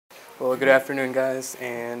Well, good afternoon, guys,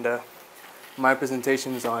 and my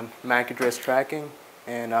presentation is on MAC address tracking,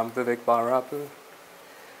 and I'm Vivek Ballarapu.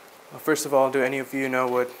 First of all, do any of you know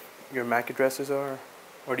what your MAC addresses are,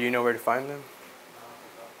 or do you know where to find them?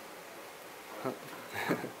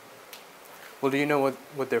 Well, do you know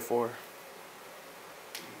what they're for?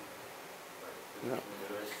 No.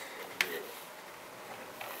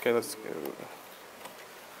 Okay, let's go.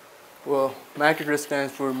 Well, MAC address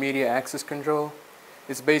stands for Media Access Control.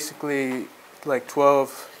 It's basically like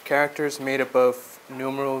 12 characters made up of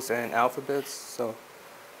numerals and alphabets. So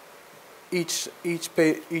each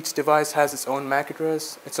device has its own MAC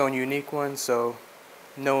address, its own unique one. So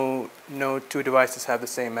no two devices have the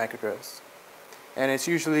same MAC address, and it's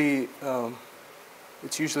usually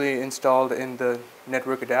installed in the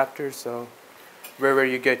network adapter. So wherever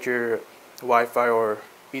you get your Wi-Fi or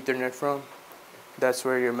Ethernet from, that's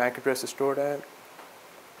where your MAC address is stored at.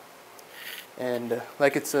 And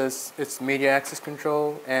like it says, it's media access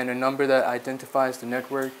control and a number that identifies the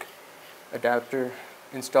network adapter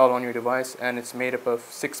installed on your device, and it's made up of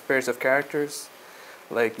 6 pairs of characters.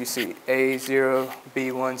 Like you see A0,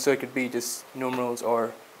 B1, so it could be just numerals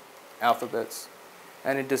or alphabets,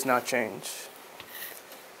 and it does not change.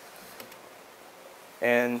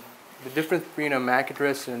 And the difference between a MAC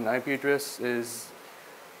address and an IP address is,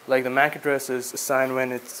 like, the MAC address is assigned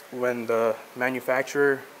when the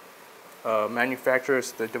manufacturer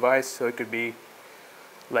manufactures the device. So it could be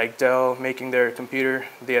like Dell making their computer,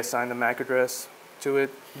 they assign the MAC address to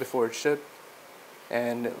it before it's shipped,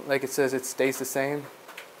 and like it says, it stays the same.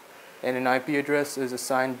 And an IP address is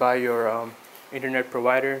assigned by your internet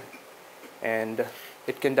provider, and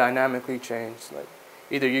it can dynamically change. Like,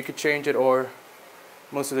 either you could change it, or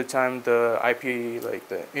most of the time the IP, like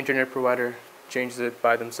the internet provider, changes it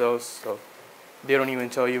by themselves, so they don't even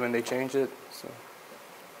tell you when they change it.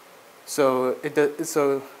 So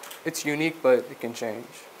it's unique, but it can change.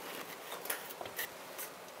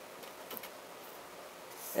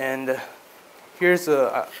 And here's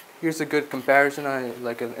a good comparison,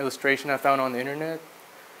 like an illustration I found on the internet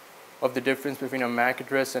of the difference between a MAC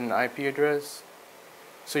address and an IP address.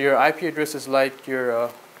 So your IP address is like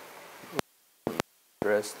your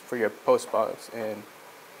address for your post box, and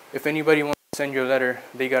if anybody wants to send you a letter,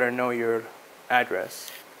 they gotta know your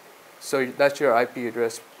address. So that's your IP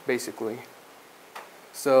address, basically.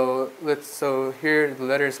 So here the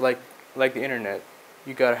letter is like the internet.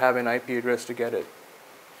 You gotta have an IP address to get it.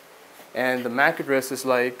 And the MAC address is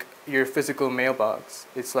like your physical mailbox.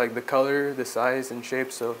 It's like the color, the size, and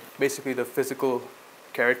shape. So basically the physical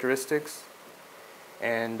characteristics.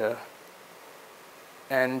 And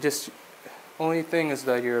just only thing is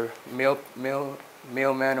that your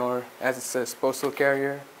mailman, or as it says, postal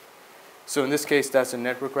carrier. So in this case, that's a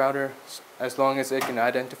network router. As long as it can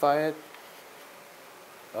identify it,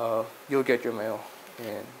 you'll get your mail.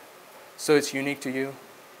 And so it's unique to you,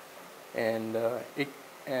 and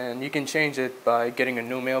you can change it by getting a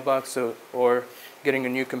new mailbox, or getting a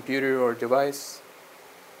new computer or device.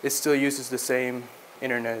 It still uses the same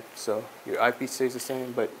internet, so your IP stays the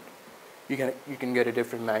same, but you can get a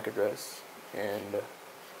different MAC address. And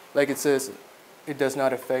like it says, it does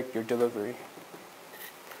not affect your delivery.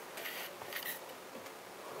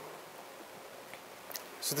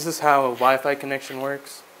 So this is how a Wi-Fi connection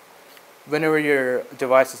works. Whenever your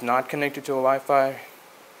device is not connected to a Wi-Fi,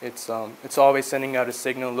 it's always sending out a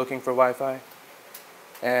signal looking for Wi-Fi,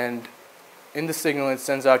 and in the signal it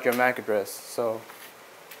sends out your MAC address. So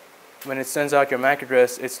when it sends out your MAC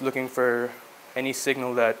address, it's looking for any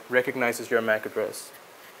signal that recognizes your MAC address.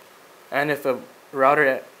 And if a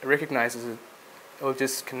router recognizes it, it will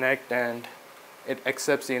just connect, and it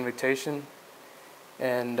accepts the invitation,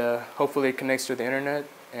 and hopefully it connects to the internet.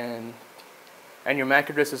 And your MAC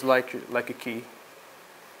address is like a key.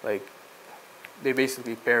 Like, they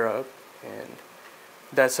basically pair up, and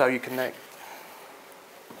that's how you connect.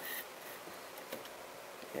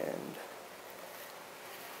 And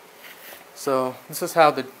so this is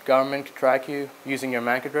how the government can track you using your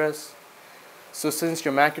MAC address. So since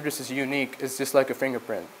your MAC address is unique, it's just like a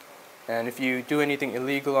fingerprint. And if you do anything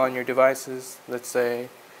illegal on your devices, let's say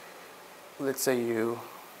you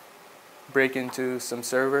break into some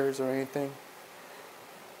servers or anything,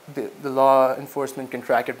 the law enforcement can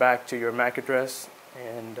track it back to your MAC address,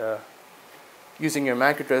 and using your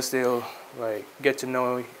MAC address, they'll like get to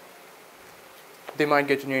know. They might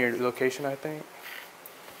get to know your location, I think.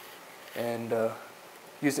 And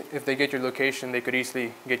if they get your location, they could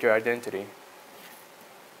easily get your identity,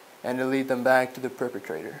 and it'll lead them back to the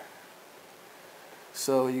perpetrator.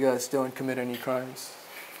 So you guys don't commit any crimes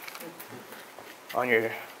on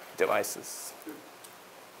your devices.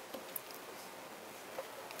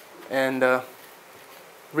 And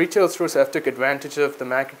retail stores have took advantage of the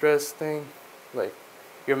MAC address thing. Like,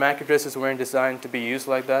 your MAC addresses weren't designed to be used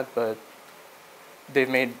like that, but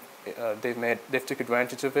they've took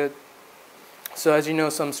advantage of it. So as you know,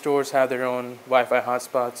 some stores have their own Wi-Fi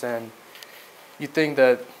hotspots, and you think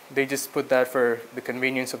that they just put that for the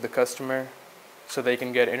convenience of the customer so they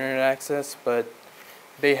can get internet access, but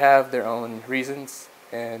they have their own reasons.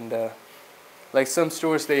 And like some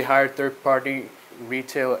stores, they hire third-party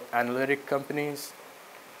retail analytic companies,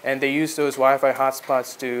 and they use those Wi-Fi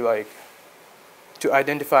hotspots to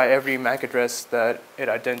identify every MAC address that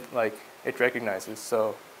it recognizes.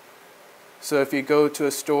 So if you go to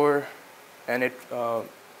a store and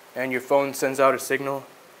and your phone sends out a signal,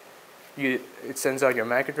 it sends out your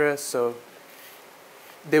MAC address, so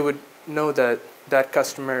they would know that that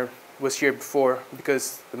customer was here before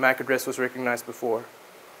because the MAC address was recognized before.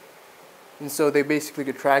 And so they basically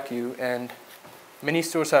could track you, and many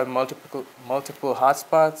stores have multiple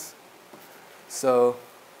hotspots, so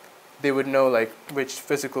they would know like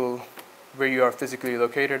where you are physically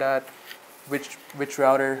located at, which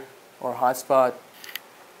router or hotspot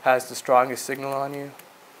has the strongest signal on you.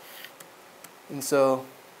 And so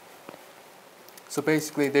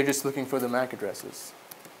basically they're just looking for the MAC addresses.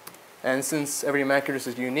 And since every MAC address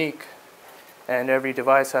is unique and every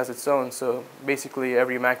device has its own, so basically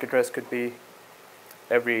every MAC address could be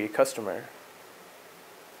every customer.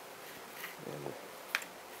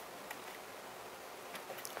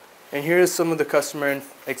 And here's some of the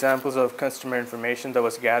examples of customer information that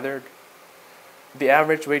was gathered. The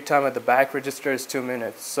average wait time at the back register is 2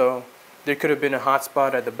 minutes. So there could have been a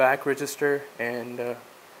hotspot at the back register, and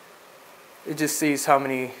it just sees how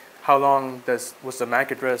long was the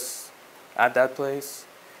MAC address at that place.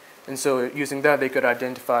 And so using that, they could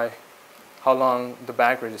identify how long the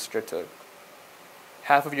back register took.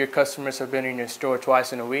 Half of your customers have been in your store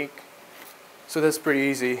twice in a week. So that's pretty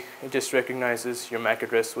easy. It just recognizes your MAC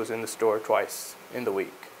address was in the store twice in the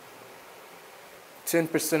week.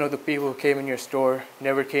 10% of the people who came in your store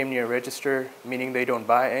never came near a register, meaning they don't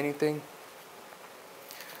buy anything.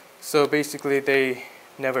 So basically their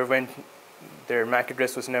MAC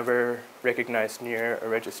address was never recognized near a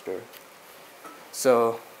register.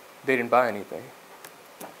 So they didn't buy anything.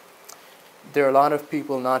 There are a lot of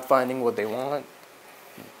people not finding what they want.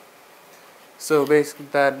 So basically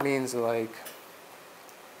that means like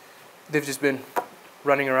they've just been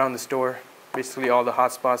running around the store. Basically all the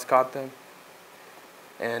hotspots caught them.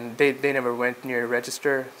 And they never went near a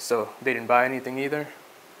register, so they didn't buy anything either.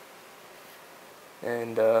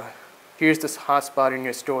 And here's this hotspot in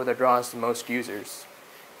your store that draws the most users.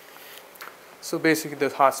 So basically the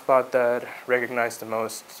hotspot that recognized the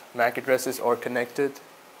most MAC addresses or connected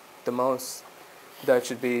the most, that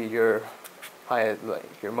should be your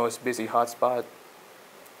most busy hotspot.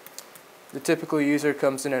 The typical user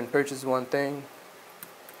comes in and purchases one thing.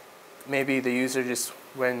 Maybe the user just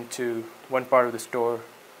went to one part of the store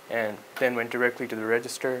and then went directly to the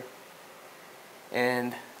register.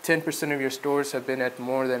 And 10% of your stores have been at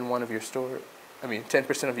more than one of your stores.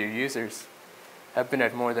 10% of your users have been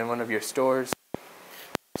at more than one of your stores.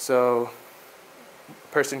 So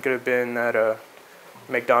a person could have been at a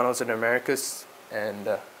McDonald's in Americas, and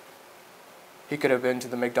he could have been to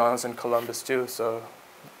the McDonald's in Columbus too, so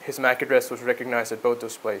his MAC address was recognized at both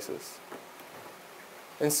those places.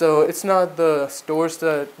 And so it's not the stores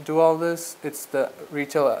that do all this, it's the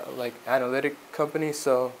retail analytic companies.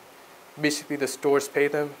 So basically the stores pay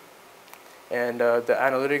them, and the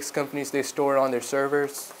analytics companies, they store it on their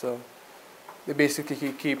servers. So they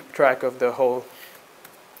basically keep track of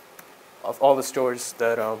all the stores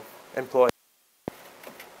that employ.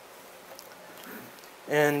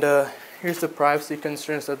 And here's the privacy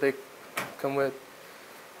concerns that they come with.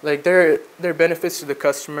 Like there are benefits to the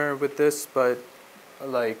customer with this, but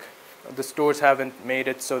the stores haven't made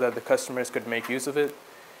it so that the customers could make use of it.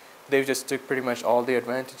 They've just took pretty much all the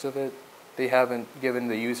advantage of it. They haven't given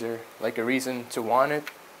the user a reason to want it.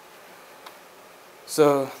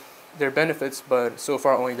 So there are benefits, but so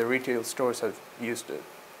far only the retail stores have used it.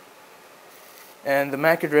 And the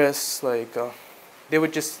MAC address, the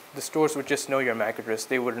stores would just know your MAC address.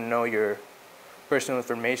 They wouldn't know your personal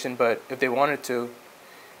information, but if they wanted to,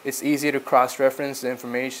 it's easy to cross-reference the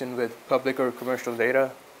information with public or commercial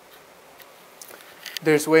data.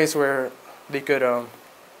 There's ways where they could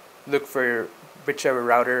look for whichever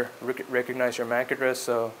router recognize your MAC address,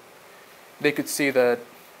 so they could see that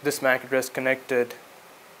this MAC address connected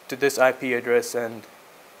to this IP address, and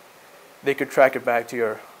they could track it back to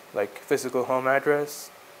your physical home address.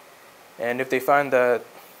 And if they find that,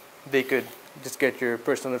 they could just get your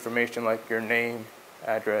personal information like your name,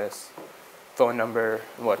 address, phone number,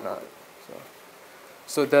 and whatnot.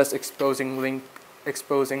 So thus exposing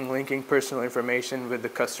linking personal information with the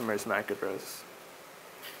customer's MAC address.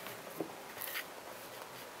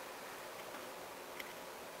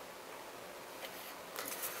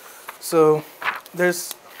 So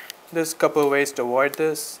there's a couple of ways to avoid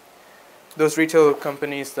this. Those retail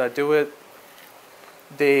companies that do it,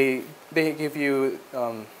 they give you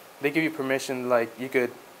permission, like you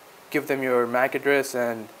could give them your MAC address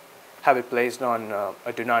and have it placed on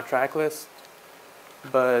a do not track list.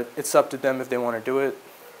 But it's up to them if they want to do it.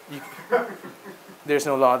 There's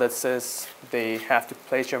no law that says they have to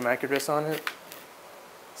place your MAC address on it.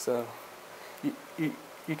 So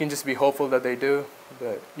you can just be hopeful that they do,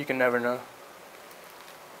 but you can never know.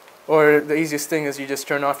 Or the easiest thing is you just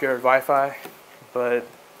turn off your Wi-Fi, but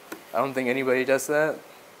I don't think anybody does that,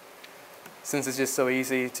 since it's just so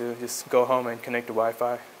easy to just go home and connect to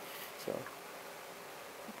Wi-Fi. So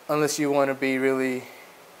unless you don't want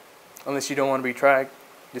to be tracked,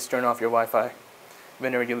 just turn off your Wi-Fi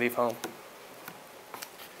whenever you leave home.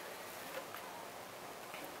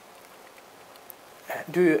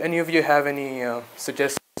 Do any of you have any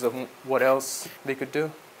suggestions of what else they could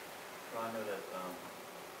do? Well, I know that,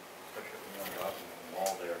 especially when you're on the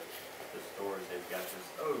mall there, the stores, they've got this,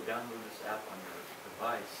 download this app on your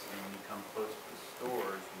device, and when you come close to the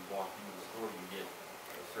stores, you walk into the store, you get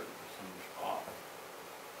a certain percentage off.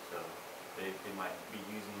 So they might be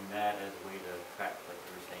using that as a way to track, like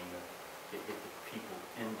you were saying, to get the people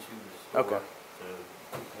into the store. Okay. So,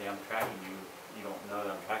 hey, I'm tracking you. You don't know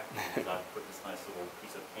that I'm tracking you because I put this nice little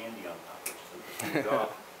piece of candy on top, which is a percentage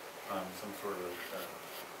off. Some sort of,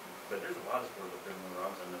 but there's a lot of stores up there in the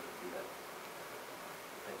wrongs that never do that.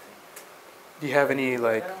 Do you have any,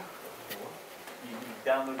 like... You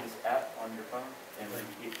download this app on your phone, and when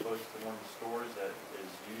you get close to one of the stores that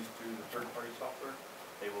is used through the third-party software,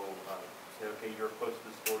 they will say, okay, you're close to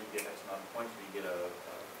the store, you get X amount of points, or you get a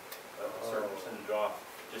certain percentage off.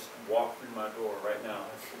 Just walk through my door right now.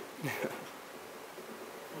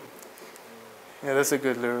 Yeah, that's a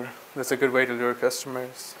good lure. That's a good way to lure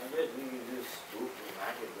customers. I guess you can just spoof your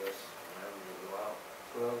MAC address whenever you go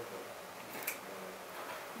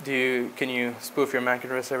out. Can you spoof your MAC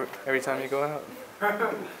address every time you go out? No, I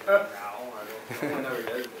don't. No one ever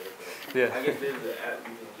does that. Yeah. I guess there's an app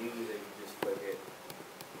you can use that you just click it,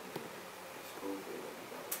 spoof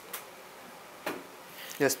it.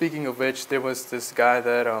 Yeah, speaking of which, there was this guy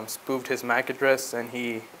that spoofed his MAC address, and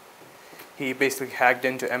he basically hacked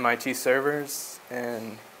into MIT servers,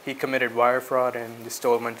 and he committed wire fraud and just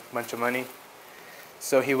stole a bunch of money.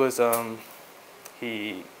 So he was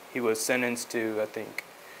sentenced to, I think,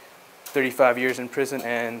 35 years in prison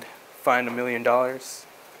and fined $1 million.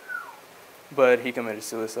 But he committed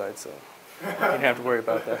suicide, so you didn't have to worry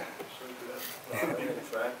about that. How do they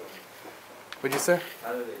track them? What'd you say?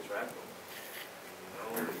 How do they track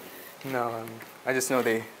them? No, I just know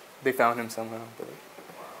they found him somehow. But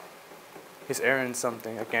he's Aaron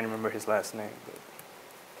something. I can't remember his last name. But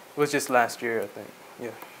it was just last year, I think.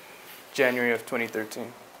 Yeah, January of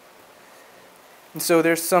 2013. And so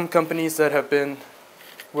there's some companies that have been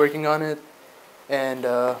working on it, and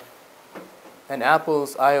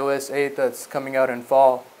Apple's iOS 8 that's coming out in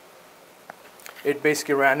fall, it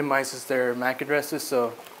basically randomizes their MAC addresses.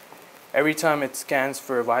 So every time it scans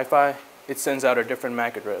for Wi-Fi, it sends out a different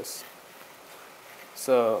MAC address.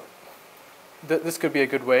 So this could be a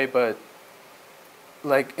good way, but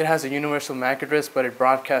like it has a universal MAC address, but it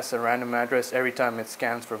broadcasts a random address every time it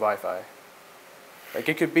scans for Wi-Fi. Like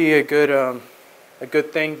it could be a good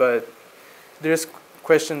thing, but there's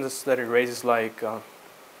questions that it raises, like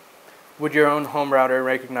would your own home router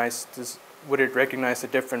recognize this? Would it recognize the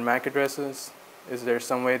different MAC addresses? Is there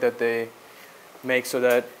some way that they make so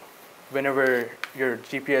that whenever your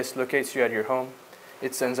GPS locates you at your home,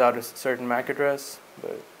 it sends out a certain MAC address?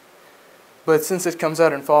 But since it comes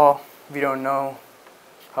out in fall, we don't know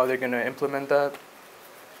how they're going to implement that.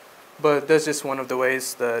 But that's just one of the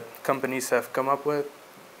ways that companies have come up with.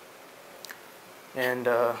 And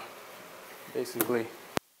basically,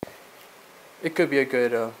 it could be a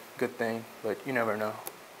good thing, but you never know.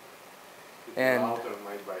 And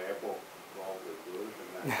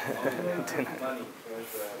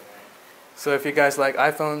so if you guys like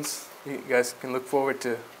iPhones, you guys can look forward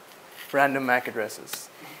to random MAC addresses.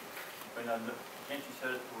 But can't you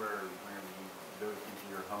set it to where whenever you go into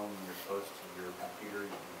your home and you're close to your computer,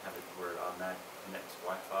 you can have it to where it automatically connects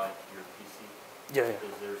Wi-Fi to your PC? Yeah.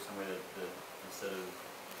 Is there some way that instead of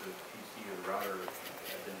the PC or the router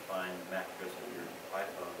identifying the MAC address of your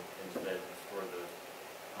iPhone, instead for the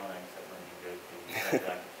that when you go to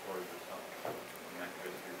active storage or something, the MAC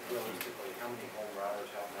address of your PC? Realistically, how many home routers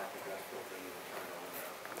have MAC address built in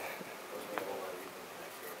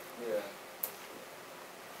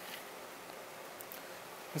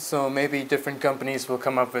So maybe different companies will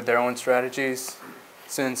come up with their own strategies.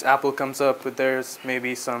 Since Apple comes up with theirs,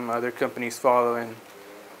 maybe some other companies follow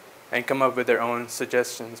and come up with their own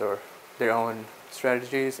suggestions or their own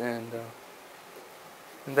strategies. And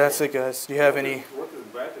that's it, guys. Do you have any? What is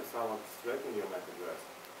bad if someone tracking your MAC address?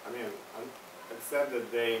 I mean, except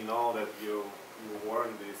that they know that you were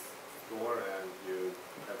in this store and you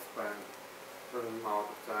have spent a certain amount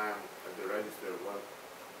of time at the register.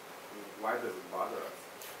 Why does it bother us?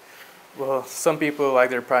 Well, some people like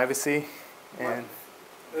their privacy, and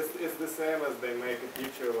It's the same as they make a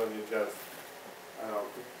picture when you just, I don't know,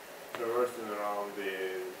 traversing around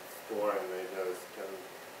the store and they just can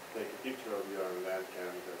take a picture of you and then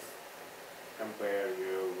can just compare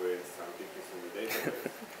you with some pictures in the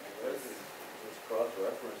database. It's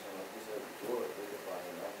cross-referencing, like you said before, they define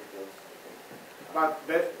an address. But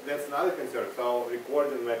that's another concern. So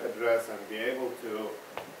recording MAC address and be able to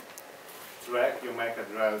track your MAC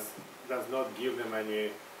address does not give them any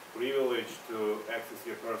privilege to access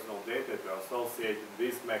your personal data, to associate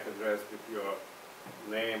this MAC address with your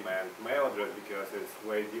name and mail address, because it's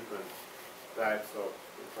way different types of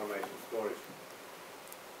information storage.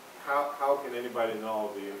 How can anybody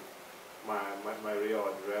know my real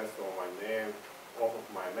address or my name off of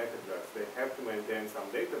my MAC address? They have to maintain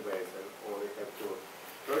some database, or they have to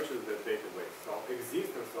purchase that database. So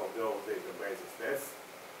existence of those databases, that's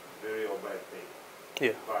the real bad thing.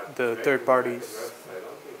 yeah, But the tracking third MAC parties. address, I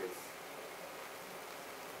don't think it's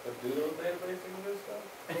But do those databases do this stuff?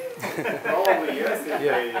 probably yes. If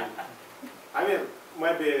Yeah. they, I mean,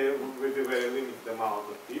 maybe with a very limited amount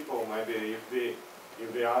of people. Maybe if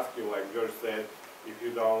they ask you, like George said, if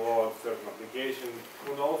you download certain application,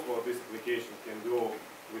 who knows what this application can do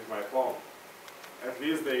with my phone? At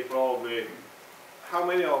least they probably. How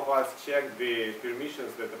many of us check the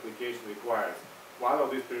permissions that application requires? One of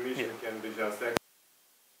these permissions can be just access,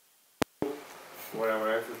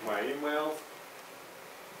 whatever, access my emails.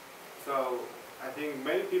 So I think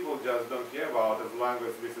many people just don't care about, as long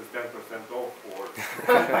as this is 10% off for.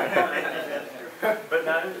 But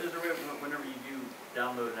now, is there a way, whenever you do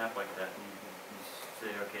download an app like that, and you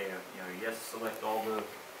say, okay, yes, select all the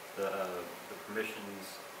permissions.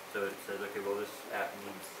 So it says, okay, well, this app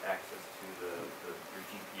needs access to your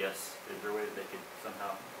GPS. Is there a way that they could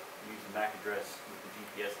somehow use the MAC address with the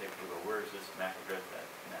GPS? They could go, where is this MAC address at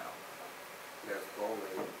now? There's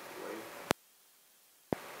probably a way.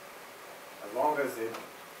 As long as it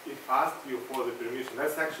asks you for the permission.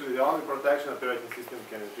 That's actually the only protection operating system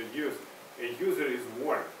can introduce. A user is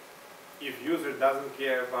warned. If user doesn't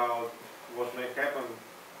care about what may happen,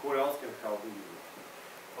 who else can help the user?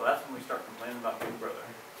 Well, that's when we start complaining about Big Brother.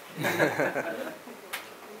 There's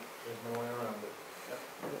no way around it.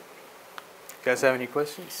 Guys have any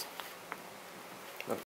questions?